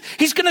night.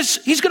 He's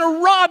gonna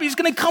rob. He's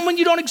gonna come when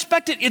you don't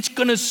expect it. It's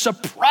gonna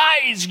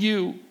surprise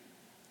you.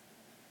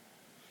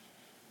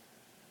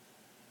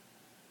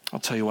 I'll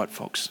tell you what,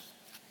 folks.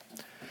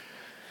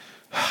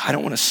 I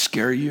don't want to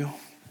scare you.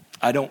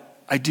 I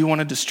do want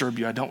to disturb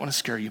you. I don't want to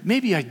scare you.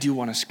 Maybe I do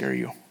want to scare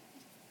you.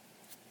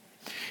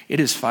 It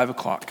is 5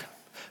 o'clock.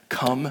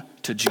 Come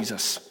to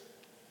Jesus.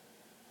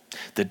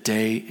 The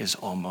day is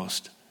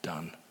almost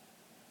done.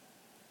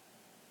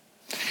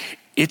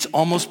 It's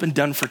almost been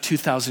done for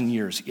 2,000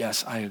 years.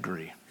 Yes, I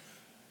agree.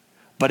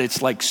 But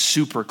it's like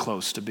super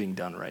close to being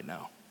done right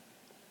now.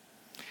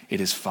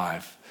 It is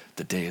 5.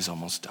 The day is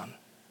almost done.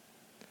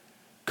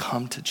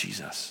 Come to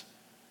Jesus.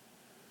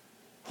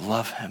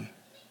 Love him.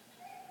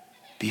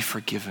 Be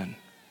forgiven.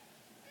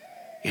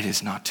 It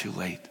is not too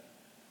late.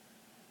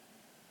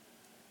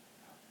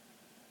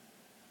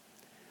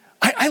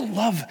 I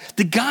love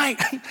the guy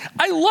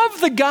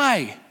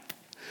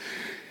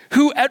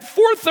who at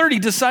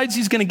 4:30 decides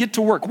he's going to get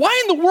to work.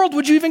 Why in the world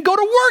would you even go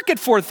to work at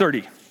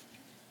 4:30?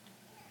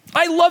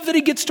 I love that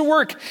he gets to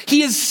work.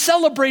 He is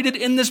celebrated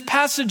in this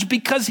passage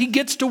because he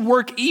gets to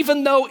work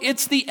even though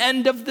it's the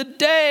end of the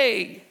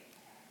day.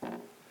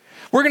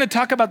 We're going to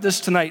talk about this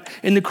tonight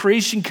in the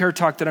creation care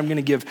talk that I'm going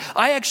to give.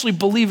 I actually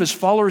believe as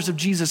followers of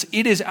Jesus,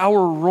 it is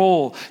our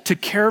role to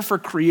care for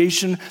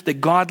creation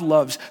that God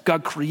loves.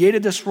 God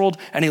created this world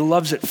and he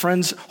loves it.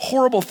 Friends,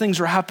 horrible things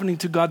are happening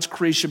to God's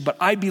creation, but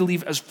I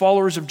believe as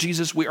followers of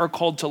Jesus, we are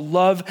called to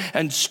love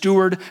and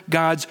steward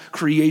God's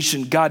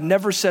creation. God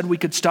never said we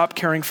could stop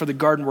caring for the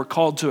garden. We're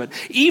called to it.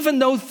 Even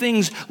though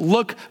things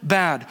look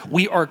bad,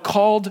 we are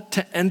called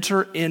to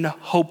enter in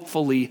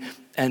hopefully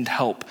and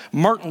help.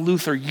 Martin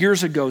Luther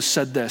years ago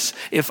said this: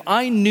 if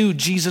I knew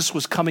Jesus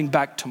was coming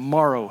back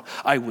tomorrow,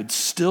 I would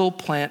still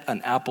plant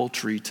an apple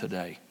tree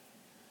today.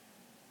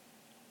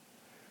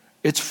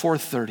 It's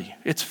 4:30.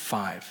 It's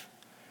 5.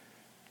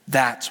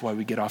 That's why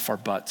we get off our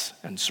butts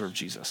and serve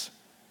Jesus.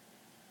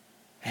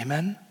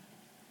 Amen?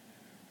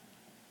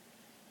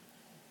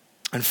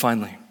 And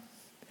finally,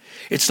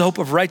 it's the hope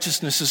of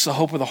righteousness. It's the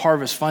hope of the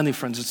harvest. Finally,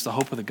 friends, it's the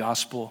hope of the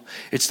gospel.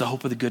 It's the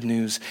hope of the good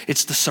news.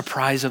 It's the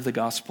surprise of the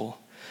gospel.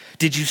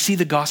 Did you see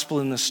the gospel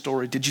in this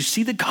story? Did you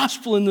see the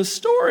gospel in this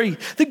story?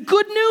 The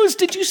good news,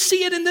 did you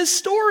see it in this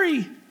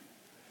story?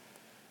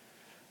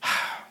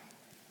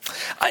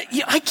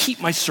 I keep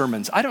my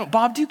sermons.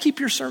 Bob, do you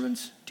keep your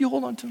sermons? Do you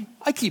hold on to them?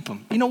 I keep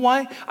them. You know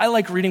why? I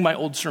like reading my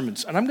old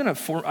sermons. And I'm going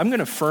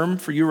to affirm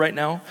for you right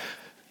now,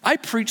 I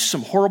preached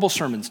some horrible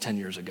sermons 10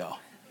 years ago.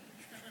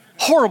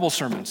 Horrible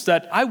sermons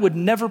that I would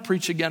never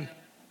preach again.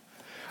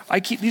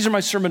 These are my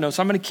sermon notes.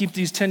 I'm going to keep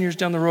these 10 years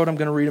down the road. I'm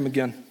going to read them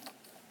again.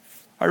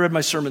 I read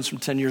my sermons from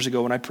 10 years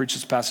ago when I preached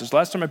this passage.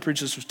 Last time I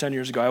preached this was 10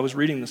 years ago. I was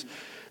reading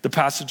the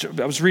passage.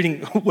 I was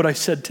reading what I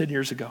said 10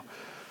 years ago.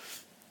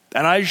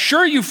 And I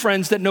assure you,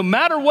 friends, that no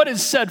matter what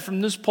is said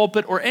from this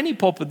pulpit or any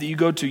pulpit that you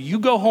go to, you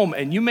go home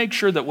and you make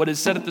sure that what is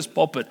said at this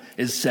pulpit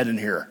is said in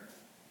here.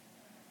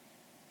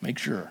 Make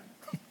sure.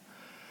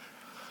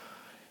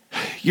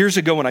 Years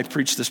ago when I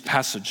preached this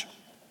passage,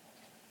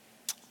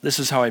 this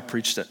is how I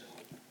preached it.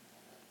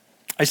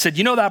 I said,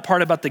 you know that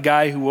part about the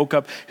guy who woke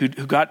up, who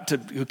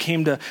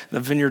came to the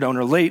vineyard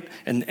owner late,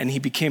 and he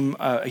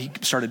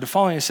started to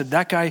follow. I said,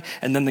 that guy,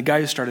 and then the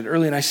guy who started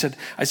early. And I said,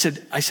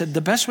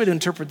 the best way to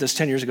interpret this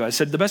 10 years ago, I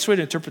said, the best way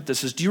to interpret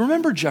this is, do you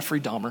remember Jeffrey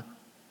Dahmer?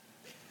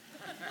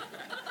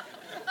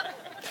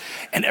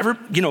 And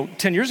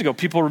 10 years ago,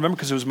 people remember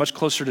because it was much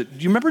closer to,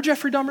 do you remember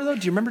Jeffrey Dahmer though?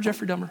 Do you remember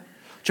Jeffrey Dahmer?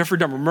 Jeffrey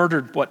Dahmer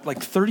murdered,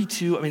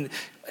 32,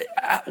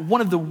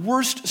 one of the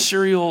worst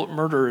serial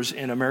murderers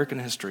in American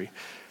history.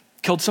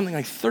 Killed something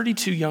like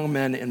 32 young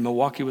men in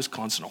Milwaukee,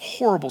 Wisconsin. A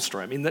horrible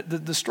story.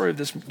 The story of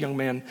this young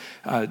man,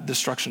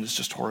 destruction is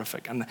just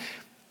horrific.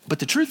 But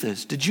the truth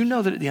is, did you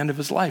know that at the end of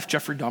his life,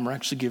 Jeffrey Dahmer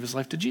actually gave his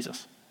life to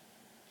Jesus?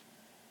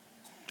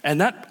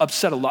 And that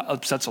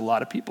upsets a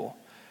lot of people.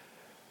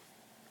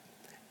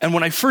 And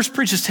when I first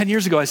preached this 10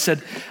 years ago, I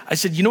said,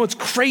 you know what's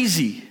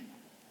crazy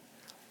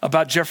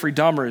about Jeffrey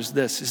Dahmer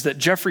is that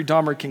Jeffrey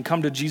Dahmer can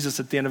come to Jesus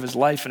at the end of his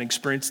life and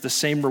experience the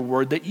same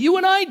reward that you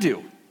and I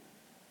do.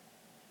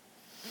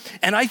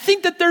 And I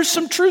think that there's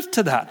some truth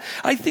to that.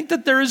 I think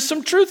that there is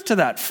some truth to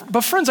that.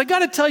 But friends, I got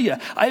to tell you,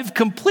 I've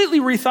completely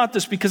rethought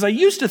this because I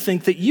used to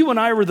think that you and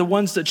I were the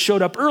ones that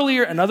showed up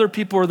earlier and other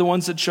people are the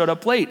ones that showed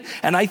up late.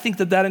 And I think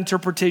that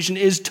interpretation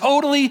is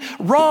totally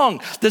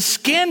wrong. The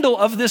scandal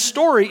of this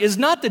story is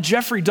not that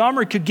Jeffrey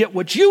Dahmer could get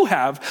what you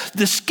have.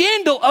 The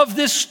scandal of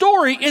this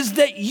story is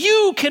that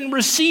you can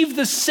receive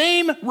the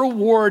same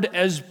reward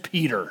as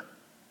Peter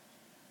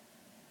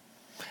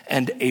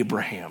and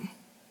Abraham.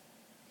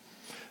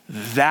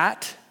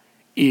 That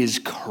is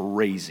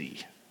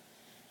crazy.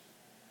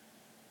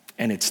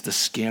 And it's the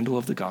scandal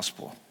of the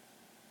gospel.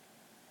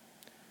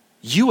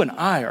 You and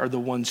I are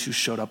the ones who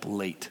showed up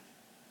late.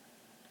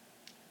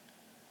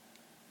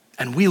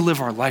 And we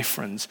live our life,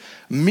 friends,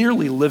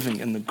 merely living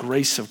in the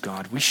grace of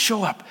God. We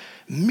show up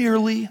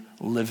merely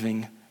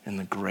living in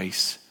the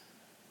grace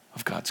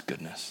of God's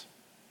goodness.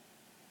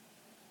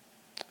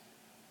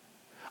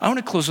 I want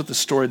to close with a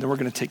story, then we're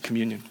going to take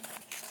communion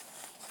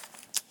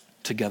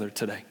together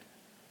today.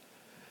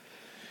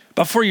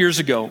 About 4 years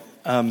ago,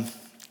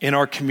 in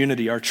our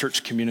community, our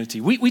church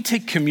community, we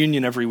take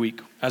communion every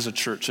week as a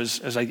church,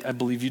 as I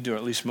believe you do,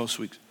 at least most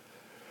weeks.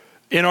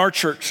 In our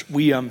church,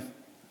 we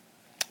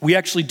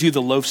actually do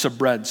the loaves of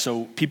bread.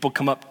 So people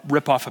come up,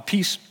 rip off a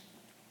piece,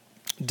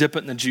 dip it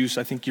in the juice.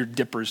 I think you're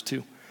dippers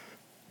too.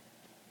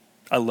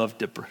 I love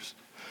dippers.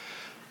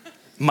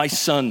 My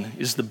son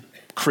is the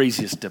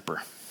craziest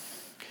dipper.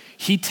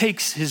 He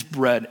takes his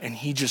bread and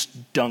he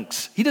just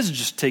dunks. He doesn't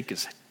just take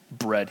his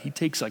bread. He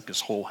takes like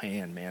his whole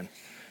hand, man.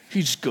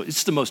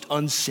 It's the most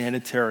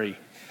unsanitary,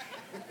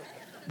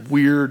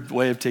 weird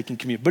way of taking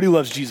communion. But he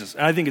loves Jesus.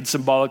 And I think it's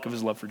symbolic of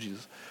his love for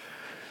Jesus.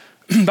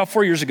 About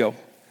 4 years ago,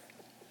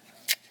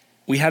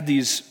 we had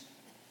these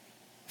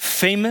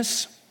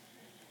famous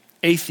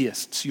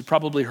atheists, you've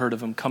probably heard of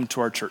them, come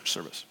to our church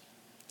service.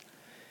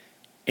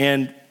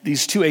 And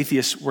these two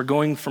atheists were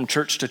going from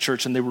church to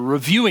church and they were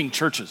reviewing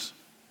churches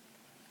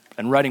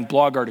and writing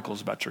blog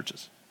articles about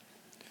churches.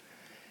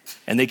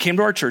 And they came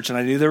to our church and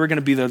I knew they were going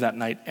to be there that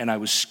night and I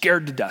was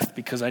scared to death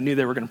because I knew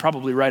they were going to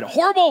probably write a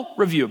horrible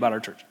review about our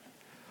church.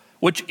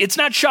 Which it's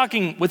not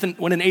shocking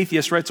when an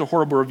atheist writes a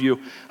horrible review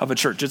of a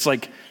church. It's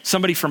like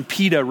somebody from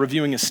PETA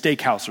reviewing a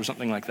steakhouse or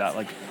something like that.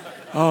 Like,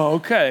 oh,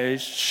 okay,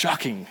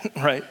 shocking,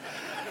 right?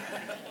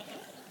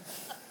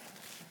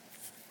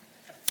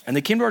 And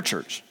they came to our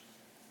church.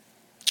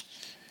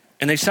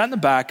 And they sat in the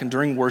back and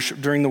during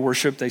the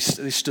worship, they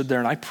stood there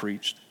and I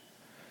preached.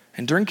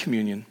 And during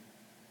communion,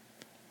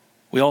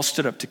 we all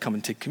stood up to come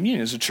and take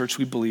communion. As a church,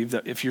 we believe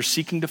that if you're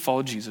seeking to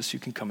follow Jesus, you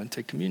can come and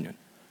take communion.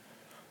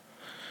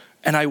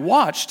 And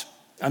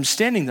I'm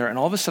standing there, and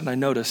all of a sudden I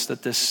noticed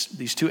that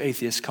these two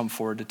atheists come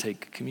forward to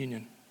take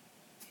communion.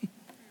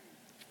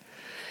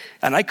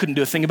 And I couldn't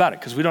do a thing about it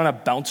because we don't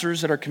have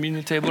bouncers at our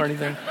communion table or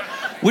anything.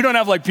 We don't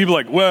have like people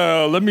like,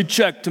 well, let me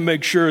check to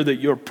make sure that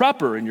you're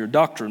proper in your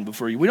doctrine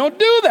before you. We don't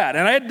do that.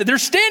 And they're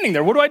standing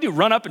there. What do?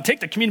 Run up and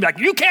take the communion back.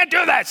 You can't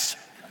do this.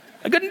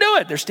 I couldn't do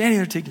it. They're standing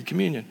there taking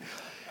communion.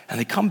 And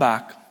they come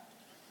back.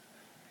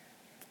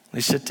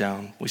 They sit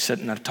down. We sit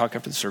and have a talk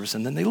after the service,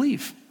 and then they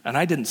leave. And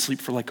I didn't sleep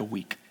for like a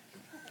week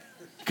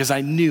because I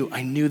knew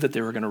that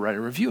they were going to write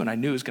a review, and I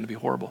knew it was going to be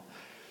horrible.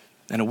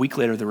 And a week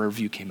later, the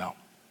review came out.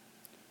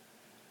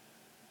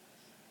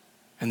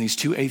 And these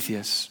two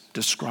atheists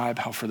describe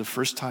how for the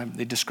first time,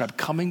 they describe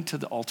coming to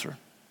the altar.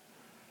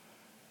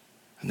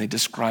 And they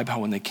describe how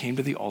when they came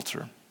to the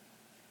altar,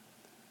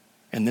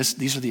 and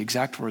these are the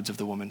exact words of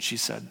the woman, she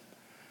said,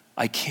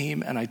 I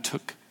came and I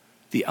took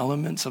the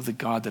elements of the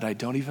God that I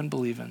don't even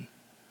believe in,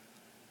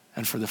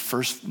 And for the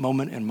first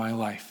moment in my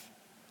life,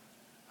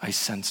 I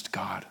sensed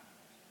God.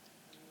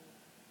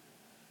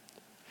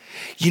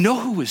 You know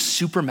who was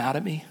super mad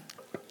at me?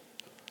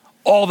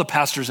 All the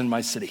pastors in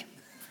my city.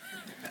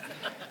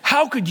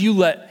 How could you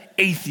let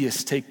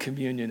atheists take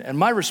communion? And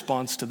my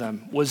response to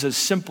them was as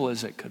simple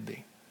as it could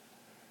be.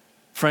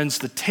 Friends,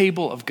 the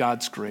table of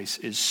God's grace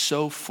is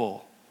so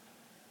full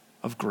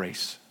of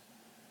grace.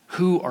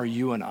 Who are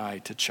you and I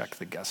to check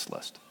the guest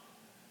list?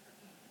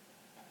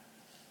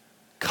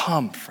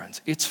 Come,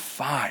 friends, it's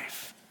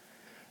 5.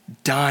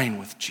 Dine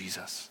with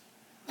Jesus.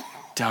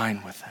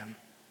 Dine with him.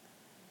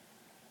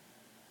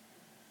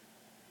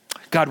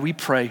 God, we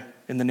pray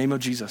in the name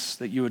of Jesus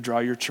that you would draw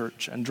your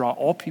church and draw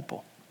all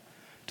people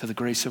to the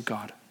grace of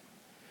God.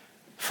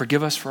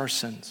 Forgive us for our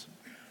sins.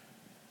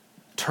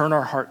 Turn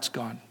our hearts,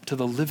 God, to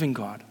the living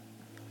God.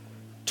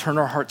 Turn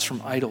our hearts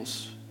from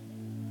idols.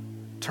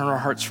 Turn our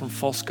hearts from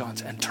false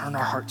gods, and turn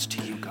our hearts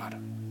to you, God.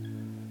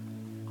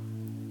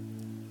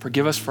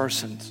 Forgive us for our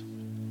sins.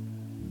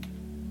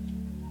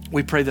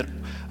 We pray that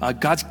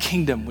God's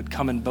kingdom would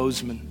come in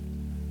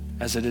Bozeman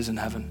as it is in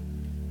heaven.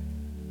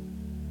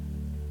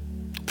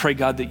 Pray,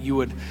 God, that you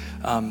would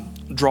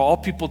draw all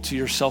people to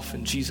yourself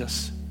in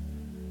Jesus,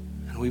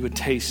 and we would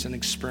taste and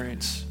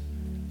experience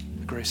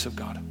the grace of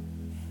God.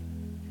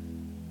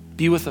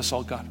 Be with us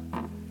all, God.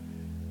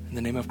 In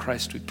the name of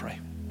Christ we pray.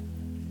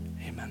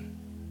 Amen.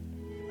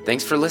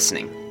 Thanks for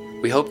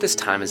listening. We hope this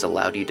time has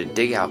allowed you to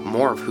dig out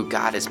more of who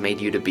God has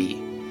made you to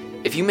be.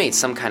 If you made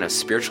some kind of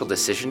spiritual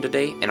decision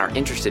today and are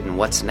interested in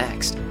what's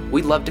next,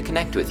 we'd love to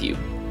connect with you.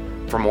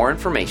 For more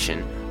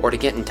information or to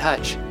get in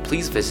touch,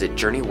 please visit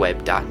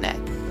journeyweb.net.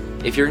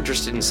 If you're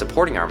interested in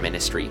supporting our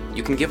ministry,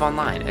 you can give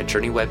online at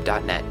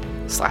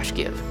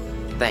journeyweb.net/give.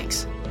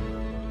 Thanks.